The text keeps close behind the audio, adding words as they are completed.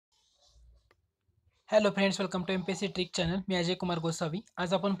Hello friends, welcome to MPSC trick channel. मी अजय कुमार गोसावी.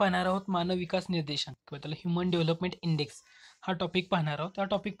 आज आपण पाहणार आहोत मानव विकास निर्देशांक किंवा त्याला ह्युमन डेव्हलपमेंट इंडेक्स हा टॉपिक पाहणार आहोत. हा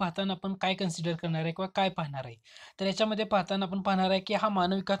टॉपिक पाहताना आपण काय कन्सिडर करणार आहे किंवा काय पाहणार आहे, तर याच्यामध्ये पाहताना आपण पाहणार आहे की हा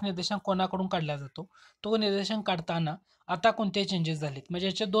मानव विकास निर्देशांक कोणाकडून काढला जातो. तो निर्देशांक काढताना आता कोणते चेंजेस झालेत, म्हणजे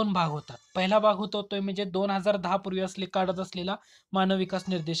याचे दोन भाग होतात. पहिला भाग होतो तो म्हणजे 2010 पूर्वी काढत असलेला मानव विकास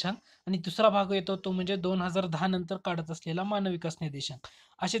निर्देशांक, आणि दुसरा भाग येतो तो म्हणजे 2010 नंतर काढत असलेला मानव विकास निर्देशांक.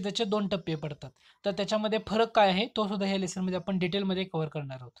 असे त्याचे दोन टप्पे पडतात. तर त्याच्यामध्ये फरक काय आहे तो सुद्धा ह्या लेसनमध्ये आपण डिटेलमध्ये कव्हर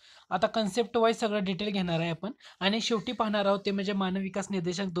करणार आहोत. आता कन्सेप्ट वाईज सगळं डिटेल घेणार आहे आपण, आणि शेवटी पाहणार आहोत ते म्हणजे मानव विकास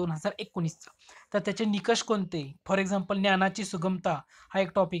निर्देशांक 2019चा. तर त्याचे निकष कोणते, फॉर एक्झाम्पल ज्ञानाची सुगमता हा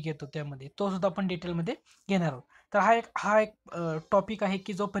एक टॉपिक येतो त्यामध्ये, तो सुद्धा आपण डिटेलमध्ये घेणार आहोत. तर हा एक टॉपिक आहे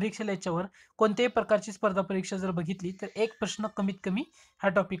की जो परीक्षेला याच्यावर कोणत्याही प्रकारची स्पर्धा परीक्षा जर बघितली तर एक प्रश्न कमीत कमी ह्या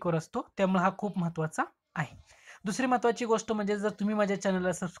टॉपिकवर असतो, त्यामुळे हा खूप महत्त्वाचा आहे. दुसरी महत्त्वाची गोष्ट म्हणजे जर तुम्ही माझ्या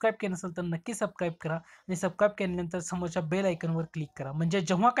चॅनलला सबस्क्राईब केलं नसेल तर नक्की सबस्क्राईब करा, आणि सबस्क्राईब केल्यानंतर समोरच्या बेल आयकॉनवर क्लिक करा, म्हणजे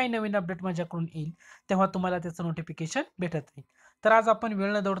जेव्हा काही नवीन अपडेट माझ्याकडून येईल तेव्हा तुम्हाला त्याचं नोटिफिकेशन भेटत राहील. तर आज आपण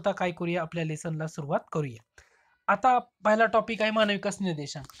वेळ न दौडता काय करूया, आपल्या लेसनला सुरुवात करूया. आता पहिला टॉपिक आहे मानव विकास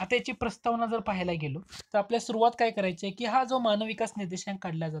निर्देशांक. आता याची प्रस्तावना जर पाहायला गेलो तर आपल्या सुरुवात काय करायची आहे की हा जो मानव विकास निर्देशांक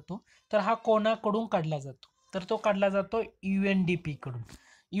काढला जातो तर हा कोणाकडून काढला जातो, तर तो काढला जातो UNDP कडून.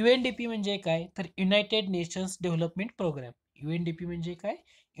 UNDP म्हणजे काय, तर United nations development programme. UNDP म्हणजे काय,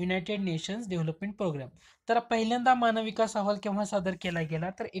 युनायटेड नेशन्स डेव्हलपमेंट प्रोग्राम. तर पहिल्यांदा मानव विकास अहवाल केव्हा सादर केला गेला,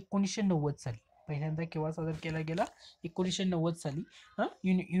 तर 1990 साली. पहिल्यांदा केव्हा सादर केला गेला, 1990 साली.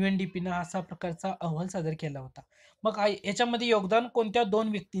 UNDPनं असा प्रकारचा अहवाल सादर केला होता. मग याच्यामध्ये योगदान कोणत्या दोन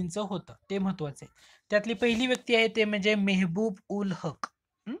व्यक्तींचं होतं ते महत्वाचं आहे. त्यातली पहिली व्यक्ती आहे ते म्हणजे मेहबूब उल हक.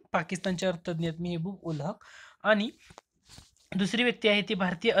 पाकिस्तानचे अर्थतज्ञ आहेत मेहबूब उल हक. आणि दुसरी व्यक्ती आहे ती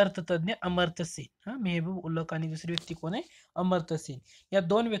भारतीय अर्थतज्ञ अमर्त्य सेन. मेहबूब उल हक आणि दुसरी व्यक्ती कोण आहे, अमर्त्य सेन. या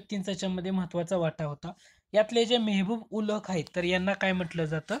दोन व्यक्तींचा याच्यामध्ये महत्वाचा वाटा होता. यातले जे मेहबूब उल हक आहेत तर यांना काय म्हटलं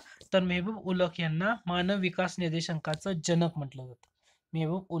जातं, तर मेहबूब उल हक यांना मानव विकास निर्देशांकाचं जनक म्हटलं जातं.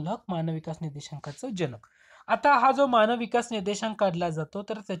 मेहबूब उल हक मानव विकास निर्देशांकाचं जनक. आता हा जो मानव विकास निर्देशांक काढला जातो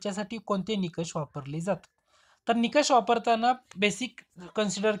तर त्याच्यासाठी कोणते निकष वापरले जातात, तर निकष वापरताना बेसिक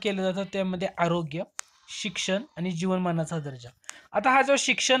कन्सिडर केलं जातं, त्यामध्ये आरोग्य, शिक्षण आणि जीवनमानाचा दर्जा. आता हा जो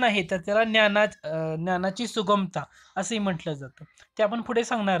शिक्षण आहे तर त्याला ज्ञानाची सुगमता असंही म्हटलं जातं, ते आपण पुढे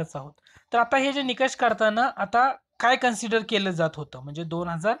सांगणारच आहोत. तर आता हे जे निकष काढताना आता काय कन्सिडर केलं जात होतं, म्हणजे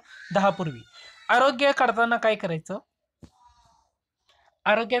 2010 पूर्वी आरोग्य काढताना काय करायचं,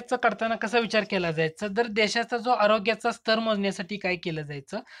 आरोग्याचा काढताना कसा विचार केला जायचा, तर देशाचा जो आरोग्याचा स्तर मोजण्यासाठी काय केलं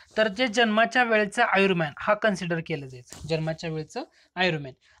जायचं, तर जे जन्माच्या वेळेचं आयुर्मान हा कन्सिडर केलं जायचं, जन्माच्या वेळेचं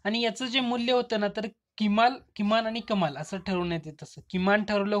आयुर्मान. आणि याचं जे मूल्य होतं ना, तर किमान आणि कमाल असं ठरवण्यात येत असं. किमान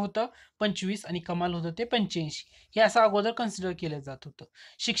ठरवलं होतं 25 आणि कमाल होतं ते 85. हे असं अगोदर कन्सिडर केलं जात होतं.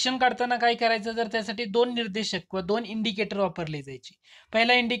 शिक्षण काढताना काय करायचं, तर त्यासाठी दोन निर्देशक किंवा दोन इंडिकेटर वापरले जायचे.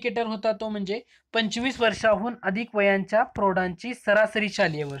 पहिला इंडिकेटर होता तो म्हणजे 25 वर्षाहून अधिक वयांच्या प्रौढांची सरासरी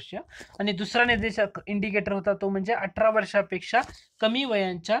शालेय वर्ष, आणि दुसरा निर्देशक इंडिकेटर होता तो म्हणजे 18 वर्षापेक्षा कमी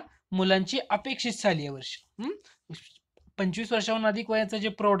वयांच्या मुलांची अपेक्षित शालेय वर्ष. 25 वर्षाहून अधिक वयाचं जे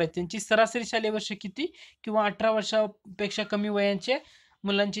प्रौढ आहेत त्यांची सरासरी शालेय वर्ष किती, किंवा 18 वर्षापेक्षा कमी वयांचे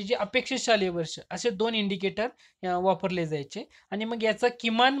मुलांची जी अपेक्षित शालेय वर्ष, असे दोन इंडिकेटर वापरले जायचे. आणि मग याचं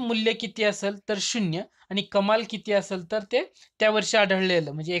किमान मूल्य किती असेल तर 0, आणि कमाल किती असेल तर ते त्या वर्षी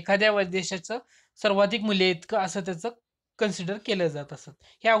आढळलेलं, म्हणजे एखाद्या देशाचं सर्वाधिक मूल्य इतकं असं त्याचं कन्सिडर केलं जात असत.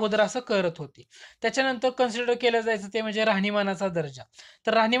 हे अगोदर असं करत होते. त्याच्यानंतर कन्सिडर केलं जायचं ते म्हणजे राहणीमानाचा दर्जा.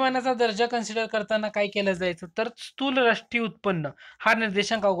 तर राहणीमानाचा दर्जा कन्सिडर करताना काय केलं जायचं, तर स्थूल राष्ट्रीय उत्पन्न हा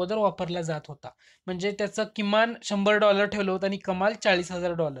निर्देशांक अगोदर वापरला जात होता. म्हणजे त्याचं किमान $100 ठेवलं होतं आणि कमाल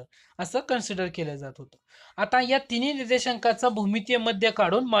 $40,000 असं कन्सिडर केलं जात होतं. आता या तिन्ही निर्देशांकाचा भूमितीय मध्य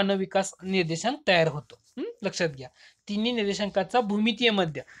काढून मानव विकास निर्देशांक तयार होतो. लक्षात घ्या, तिन्ही निर्देशांकाचा भूमितीय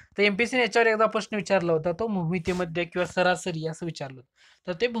मध्य. तर एमपीएससी याच्यावर एकदा प्रश्न विचारला होता, तो भूमितीय मध्य किंवा सरासरी असं विचारलं होतं,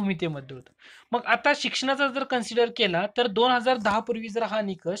 तर ते भूमितीय मध्य होतं. मग आता शिक्षणाचा जर कन्सिडर केला तर 2010 पूर्वी जर हा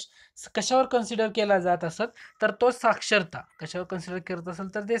निकष कशावर कन्सिडर केला जात असत, तर तो साक्षरता कशावर कन्सिडर करत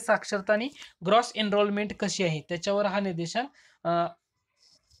असेल, तर ते साक्षरता आणि ग्रॉस एनरोलमेंट कशी आहे त्याच्यावर हा निर्देशांक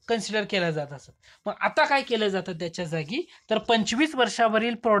कन्सिडर केला जात असत. मग आता काय केलं जातं त्याच्या जागी, तर 25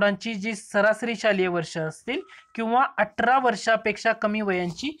 वर्षावरील प्रौढांची जी सरासरी शालेय वर्ष असतील किंवा 18 वर्षापेक्षा कमी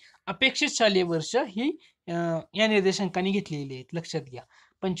वयांची अपेक्षित शालेय वर्ष ही या निर्देशांकाने घेतलेली आहेत. लक्षात घ्या,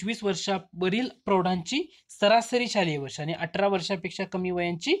 25 वर्षावरील प्रौढांची सरासरी शालेय वर्ष आणि 18 वर्षापेक्षा कमी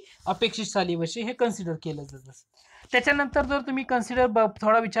वयांची अपेक्षित शालेय वर्ष हे कन्सिडर केलं जात. त्याच्यानंतर जर तुम्ही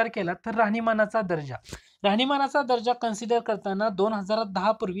थोडा विचार केला तर राहणीमानाचा दर्जा. राहणीमानाचा दर्जा कन्सिडर करताना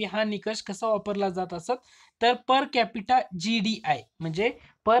 2010 पूर्वी हा निकष कसा वापरला जात असत, तर पर कॅपिटा GDI म्हणजे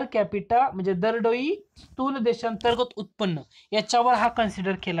पर कॅपिटा म्हणजे दरडोई स्थूल देशांतर्गत उत्पन्न याच्यावर हा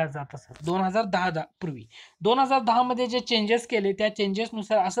कन्सिडर केला जात असत 2010 पूर्वी. 2010 मध्ये जे चेंजेस केले त्या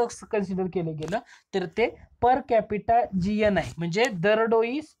चेंजेसनुसार असं कन्सिडर केलं गेलं तर ते पर कॅपिटा GNI म्हणजे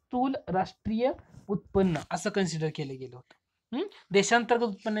दरडोई स्थूल राष्ट्रीय उत्पन्न असं कन्सिडर केलं गेलं होतं. देशांतर्गत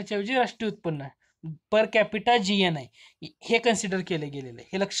उत्पन्नाच्या ऐवजी राष्ट्रीय उत्पन्न पर कॅपिटा GNI हे कन्सिडर केले गेलेलं आहे,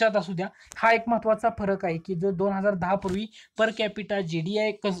 हे लक्षात असू द्या. हा एक महत्वाचा फरक आहे की जो 2010 पूर्वी पर कॅपिटा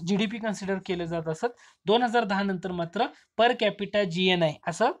GDP कन्सिडर केलं जात असत, 2010 नंतर मात्र पर कॅपिटा GNI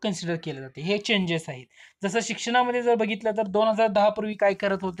असं कन्सिडर केलं जाते. हे चेंजेस आहेत. जसं शिक्षणामध्ये जर बघितलं तर 2010 पूर्वी काय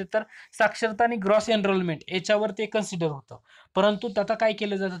करत होते तर साक्षरता आणि ग्रॉस एनरोलमेंट याच्यावर ते कन्सिडर होतं, परंतु आता काय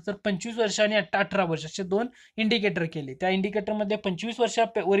केलं जातं तर 25 वर्ष आणि 18 वर्ष असे दोन इंडिकेटर केले. त्या इंडिकेटरमध्ये 25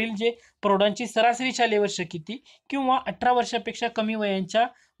 वर्षावरील जे प्रौढांची सरासरी शालेय वर्ष किती किंवा 18 वर्षापेक्षा कमी वयांच्या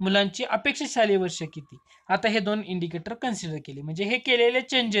मुलांची अपेक्षित शालेय वर्ष किती, आता हे दोन इंडिकेटर कन्सिडर केले. म्हणजे हे केलेले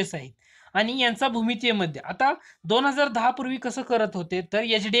चेंजेस आहेत. आणि यांचा भूमितीमध्ये आता 2010 पूर्वी कसं करत होते तर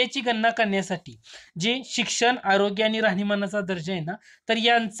HDI ची गणना करण्यासाठी जे शिक्षण, आरोग्य आणि राहणीमानाचा दर्जा आहे ना तर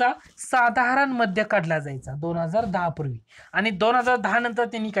यांचा साधारण मध्य काढला जायचा 2010 पूर्वी. आणि 2010 नंतर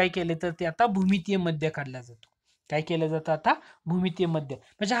त्यांनी काय केले तर ते आता भूमितीय मध्य काढला जातो. काय केलं जातं आता भूमितीय मध्य.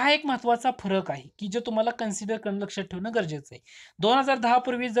 म्हणजे हा एक महत्वाचा फरक आहे की जो तुम्हाला कन्सिडर करणं, लक्षात ठेवणं गरजेचं आहे. 2010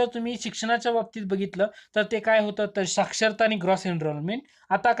 पूर्वी जर तुम्ही शिक्षणाच्या बाबतीत बघितलं तर ते काय होतं तर साक्षरता आणि ग्रॉस एनरोलमेंट.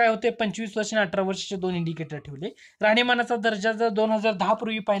 आता काय होते 25 वर्ष आणि 18 वर्षाचे दोन इंडिकेटर ठेवले. राहणीमानाचा दर्जा जर 2010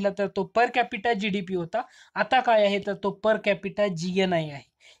 पूर्वी पाहिला तर तो पर कॅपिटा GDP होता, आता काय आहे तर तो पर कॅपिटा GNI आहे,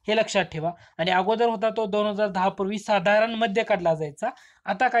 हे लक्षात ठेवा. आणि अगोदर होता तो 2010 पूर्वी साधारण मध्य काढला जायचा,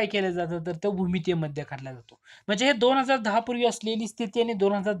 आता काय केलं जातं तर तो भूमितीय मध्य काढला जातो. म्हणजे हे 2010 पूर्वी असलेली स्थिती आणि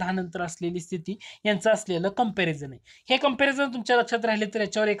 2010 नंतर असलेली स्थिती यांचं असलेलं कंपॅरिझन आहे. हे कंपॅरिझन तुमच्या लक्षात राहिले तर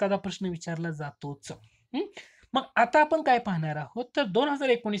याच्यावर एखादा प्रश्न विचारला जातोच. मग आता आपण काय पाहणार आहोत तर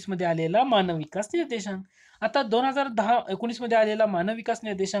 2019 मध्ये आलेला मानव विकास निर्देशांक. आता 2019 मध्ये आलेला मानव विकास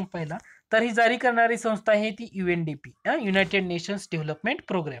निर्देशांक पाहिला तर ही जारी करणारी संस्था आहे ती UNDP, United nations development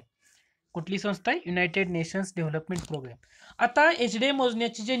programme. कुठली संस्था आहे? United nations development programme. आता HDI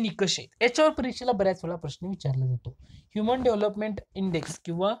मोजण्याचे जे निकष आहेत याच्यावर परीक्षेला बऱ्याच वेळा प्रश्न विचारला जातो. ह्युमन डेव्हलपमेंट इंडेक्स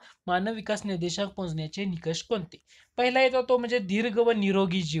किंवा मानव विकास निर्देशांक मोजण्याचे निकष कोणते? पहिला येतो तो म्हणजे दीर्घ व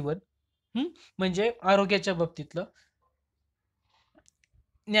निरोगी जीवन, म्हणजे आरोग्याच्या बाबतीतलं,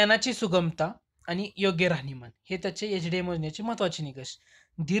 ज्ञानाची सुगमता आणि योग्य राहणीमान हे त्याचे HDI मोजण्याचे महत्वाचे निकष.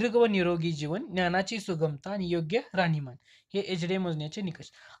 दीर्घ व निरोगी जीवन, ज्ञानाची सुगमता आणि योग्य राहणीमान हे HDI मोजण्याचे निकष.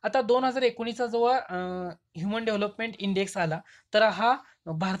 आता 2019 जेव्हा ह्युमन डेव्हलपमेंट इंडेक्स आला तर हा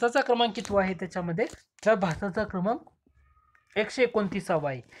भारताचा क्रमांक कितवा आहे त्याच्यामध्ये तर भारताचा क्रमांक 129वा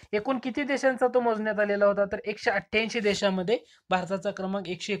आहे. एकूण किती देशांचा तो मोजण्यात आलेला होता तर 188 देशामध्ये भारताचा क्रमांक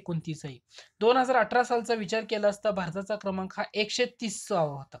 129 आहे. 2018 सालचा विचार केला असता भारताचा क्रमांक हा 130वा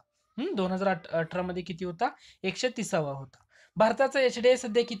होता. 2018 मध्ये किती होता? 130वा होता. भारताचा HDI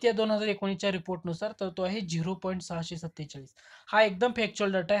सध्या किती आहे 2019च्या रिपोर्ट नुसार तर तो आहे 0.647. हा एकदम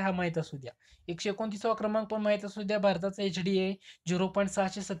फॅक्च्युअल डाटा आहे, हा माहित असू द्या. 129वा क्रमांक पण माहित असू द्या. भारताचा HDI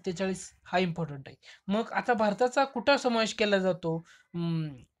 0.647 हा इम्पॉर्टंट आहे. मग आता भारताचा कुठं समावेश केला जातो?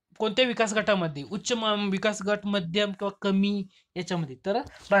 कोणत्या विकास गटामध्ये? उच्च विकास गट, मध्यम किंवा कमी याच्यामध्ये? तर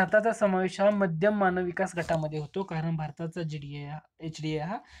भारताचा समावेश हा मध्यम मानव विकास गटामध्ये होतो, कारण भारताचा HDI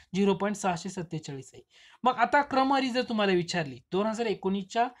हा 0.647 आहे. मग आता क्रमवारी जर तुम्हाला विचारली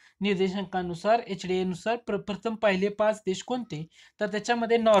 2019च्या निर्देशांकानुसार HDI नुसार प्रथम पहिले 5 देश कोणते तर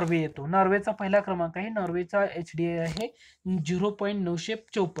त्याच्यामध्ये नॉर्वे येतो. नॉर्वेचा पहिला क्रमांक आहे. नॉर्वेचा HDI आहे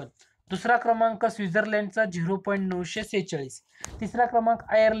 0.954. दुसरा क्रमांक स्वित्झर्लंडचा 0.946. तिसरा क्रमांक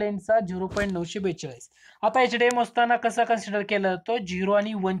आयर्लंडचा 0.942. आता HDI मोजताना कसा कन्सिडर केला जातो? 0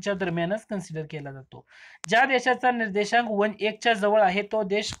 आणि 1च्या दरम्यानच कन्सिडर केला जातो. ज्या देशाचा निर्देशांक 1च्या जवळ आहे तो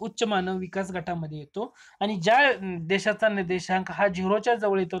देश उच्च मानव विकास गटामध्ये येतो, आणि ज्या देशाचा निर्देशांक हा 0च्या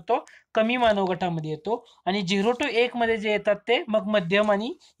जवळ येतो तो कमी मानव गटामध्ये येतो, आणि 0 to 1 मध्ये जे येतात ते मग मध्यम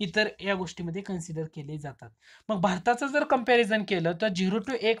आणि इतर या गोष्टीमध्ये कन्सिडर केले जातात. मग भारताचं जर कंपॅरिझन केलं तर 0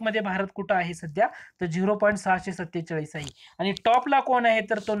 to 1 मध्ये भारत कुठं आहे सध्या तर 0.647 आहे, आणि टॉपला कोण आहे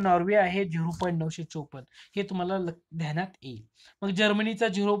तर तो नॉर्वे आहे 0.954. हे तुम्हाला ध्यानात येईल. मग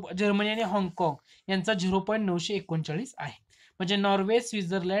जर्मनी आणि हाँगकाँग यांचा 0.939 आहे. म्हणजे नॉर्वे,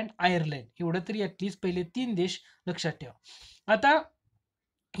 स्वित्झर्लंड, आयर्लंड एवढं तरी ऍटलीस्ट पहिले 3 देश लक्षात ठेवा. आता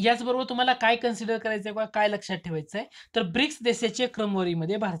याचबरोबर तुम्हाला काय कन्सिडर करायचं आहे, काय लक्षात ठेवायचं आहे तर ब्रिक्स देशाच्या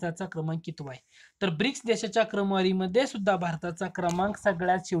क्रमवारीमध्ये भारताचा क्रमांक कितवा आहे तर ब्रिक्स देशाच्या क्रमवारीमध्ये सुद्धा भारताचा क्रमांक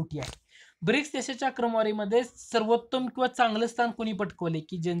सगळ्यात शेवटी आहे. ब्रिक्स देशाच्या क्रमवारीमध्ये सर्वोत्तम किंवा चांगलं स्थान कोणी पटकवले,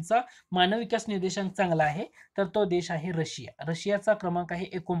 की ज्यांचा मानव विकास निर्देशांक चांगला आहे, तर तो देश आहे रशिया. रशियाचा क्रमांक आहे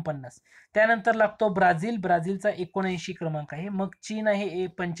 49. त्यानंतर लागतो ब्राझील. ब्राझीलचा 79 क्रमांक आहे. मग चीन आहे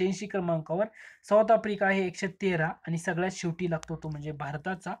 85 क्रमांकावर. साऊथ आफ्रिका आहे 113 आणि सगळ्यात शेवटी लागतो तो म्हणजे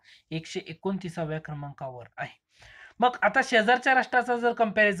भारताचा 129व्या क्रमांकावर आहे. मग आता शेजारच्या राष्ट्राचा जर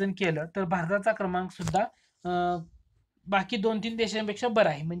कंपॅरिझन केलं तर भारताचा क्रमांक सुद्धा बाकी 2-3 देशांपेक्षा बरा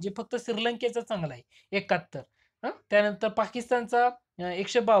आहे. म्हणजे फक्त श्रीलंकेचा चांगला आहे 71. त्यानंतर पाकिस्तानचा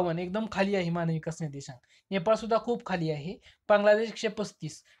 152 एकदम खाली आहे मानवी विकास निर्देशांक. नेपाळ सुद्धा खूप खाली आहे. बांगलादेश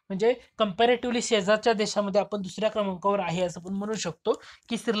 135. म्हणजे कंपॅरेटिव्हली शेजारच्या देशामध्ये आपण दुसऱ्या क्रमांकावर आहे असं पण म्हणू शकतो,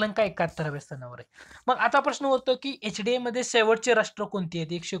 की श्रीलंका 71व्या स्थानावर आहे. मग आता प्रश्न होतो, की एचडीए मध्ये शेवटचे राष्ट्र कोणते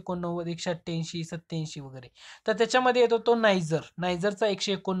आहेत? 189, 188, 87 वगैरे. तर त्याच्यामध्ये येतो तो नायजर. नायजरचा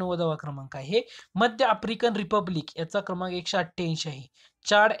 189वा क्रमांक आहे. मध्य आफ्रिकन रिपब्लिक याचा क्रमांक 188 आहे.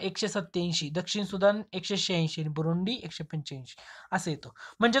 चाड 187, दक्षिण सुदान 186 आणि बुरुंडी 185 असं येतो.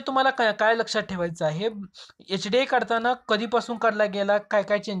 म्हणजे तुम्हाला काय काय लक्षात ठेवायचं आहे, एचडीए काढताना कधीपासून काढला गेला, काय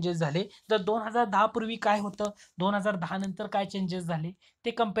काय चेंजेस झाले, तर 2010 पूर्वी काय होतं, 2010 नंतर काय चेंजेस झाले,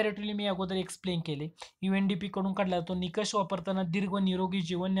 ते कंपॅरेटिव्हली मी अगोदर एक्सप्लेन केले. UNDP कडून काढला जातो. निकष वापरताना दीर्घ व निरोगी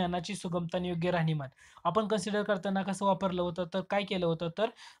जीवन, ज्ञानाची सुगमता आणि योग्य राहणीमान. आपण कन्सिडर करताना कसं वापरलं होतं, तर काय केलं होतं, तर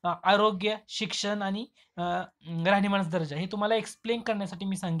आरोग्य, शिक्षण आणि राहणीमानाचा दर्जा हे तुम्हाला एक्सप्लेन करण्यासाठी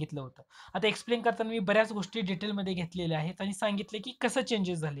मी सांगितलं होतं. आता एक्सप्लेन करताना मी बऱ्याच गोष्टी डिटेलमध्ये घेतलेल्या आहेत आणि सांगितले की कसं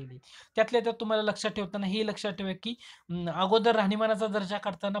चेंजेस झालेले आहेत. त्यातल्या त्यात तुम्हाला लक्षात ठेवताना हे लक्षात ठेवा की अगोदर राहणीमानाचा दर्जा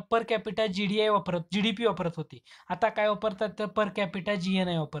काढताना पर कॅपिटा जीडीपी वापरत होते. आता काय वापरतात, तर पर कॅपिटा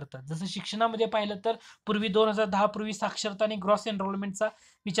जीएनआय वापरतात. जसं शिक्षणामध्ये पाहिलं तर पूर्वी 2010 पूर्वी साक्षरता आणि ग्रॉस एनरोलमेंटचा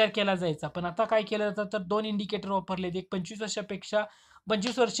विचार केला जायचा. पण आता काय केलं जातं, तर 2 इंडिकेटर वापरले. एक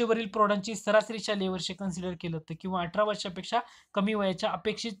 25 वर्षावरील प्रौढांची सरासरी शालेय वर्ष कन्सिडर केलं होतं किंवा 18 वर्षापेक्षा कमी वयाच्या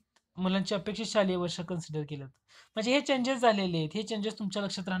अपेक्षित मुलांची अपेक्षित शालेय वर्ष कन्सिडर केलं होतं. म्हणजे हे चेंजेस झालेले आहेत. हे चेंजेस तुमच्या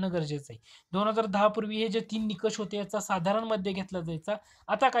लक्षात राहणं गरजेचं आहे. 2010 पूर्वी हे जे 3 निकष होते याचा साधारण मध्ये घेतला जायचा.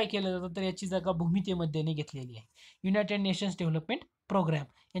 आता काय केलं जातं, तर याची जागा भूमितीमध्येने घेतलेली आहे. युनायटेड नेशन्स डेव्हलपमेंट प्रोग्राम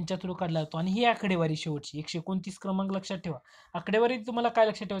यांच्या थ्रू काढला जातो आणि ही आकडेवारी शेवटची 129 क्रमांक लक्षात ठेवा. आकडेवारी तुम्हाला काय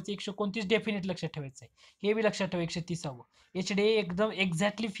लक्षात ठेवायचं, 129 डेफिनेट लक्षात ठेवायचं आहे. हे बी लक्षात ठेवा 130व. एचडीए एकदम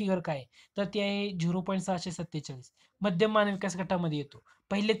एक्झॅक्टली फिगर काय आहे, तर ते आहे 0.647. मध्यम मानवी विकास गटामध्ये येतो.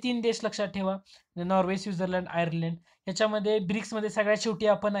 पहिले 3 देश लक्षात ठेवा, नॉर्वे, स्वित्झर्लंड, आयर्लंड. याच्यामध्ये ब्रिक्समध्ये सगळ्यात शेवटी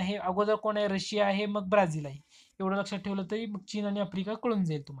आपण आहे. अगोदर कोण आहे, रशिया आहे, मग ब्राझील आहे. एवढं लक्षात ठेवलं तरी मग चीन आणि आफ्रिका कळून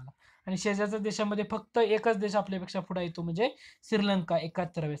जाईल तुम्हाला. आणि शेजारच्या देशामध्ये फक्त एकच देश आपल्यापेक्षा पुढे येतो म्हणजे श्रीलंका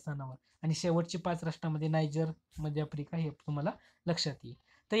 71व्या स्थानावर. आणि शेवटची 5 राष्ट्रांमध्ये नायजर, मध्य आफ्रिका हे तुम्हाला लक्षात येईल.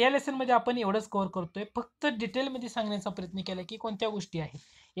 तर या लेसनमध्ये आपण एवढंच कव्हर करतोय. फक्त डिटेलमध्ये सांगण्याचा प्रयत्न केला की कोणत्या गोष्टी आहेत.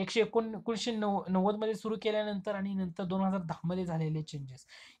 1990 मध्ये सुरू केल्यानंतर आणि नंतर 2010 मध्ये झालेले चेंजेस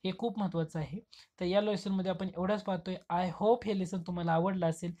हे खूप महत्त्वाचं आहे. तर या लेसनमध्ये आपण एवढंच पाहतोय. आय होप हे लेसन तुम्हाला आवडलं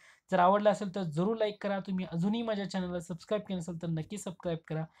असेल. जर आवडलं असेल तर जरूर लाईक करा. तुम्ही अजूनही माझ्या चॅनलला सबस्क्राईब केलं असेल तर नक्की सबस्क्राईब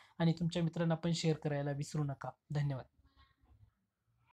करा आणि तुमच्या मित्रांना पण शेअर करायला विसरू नका. धन्यवाद.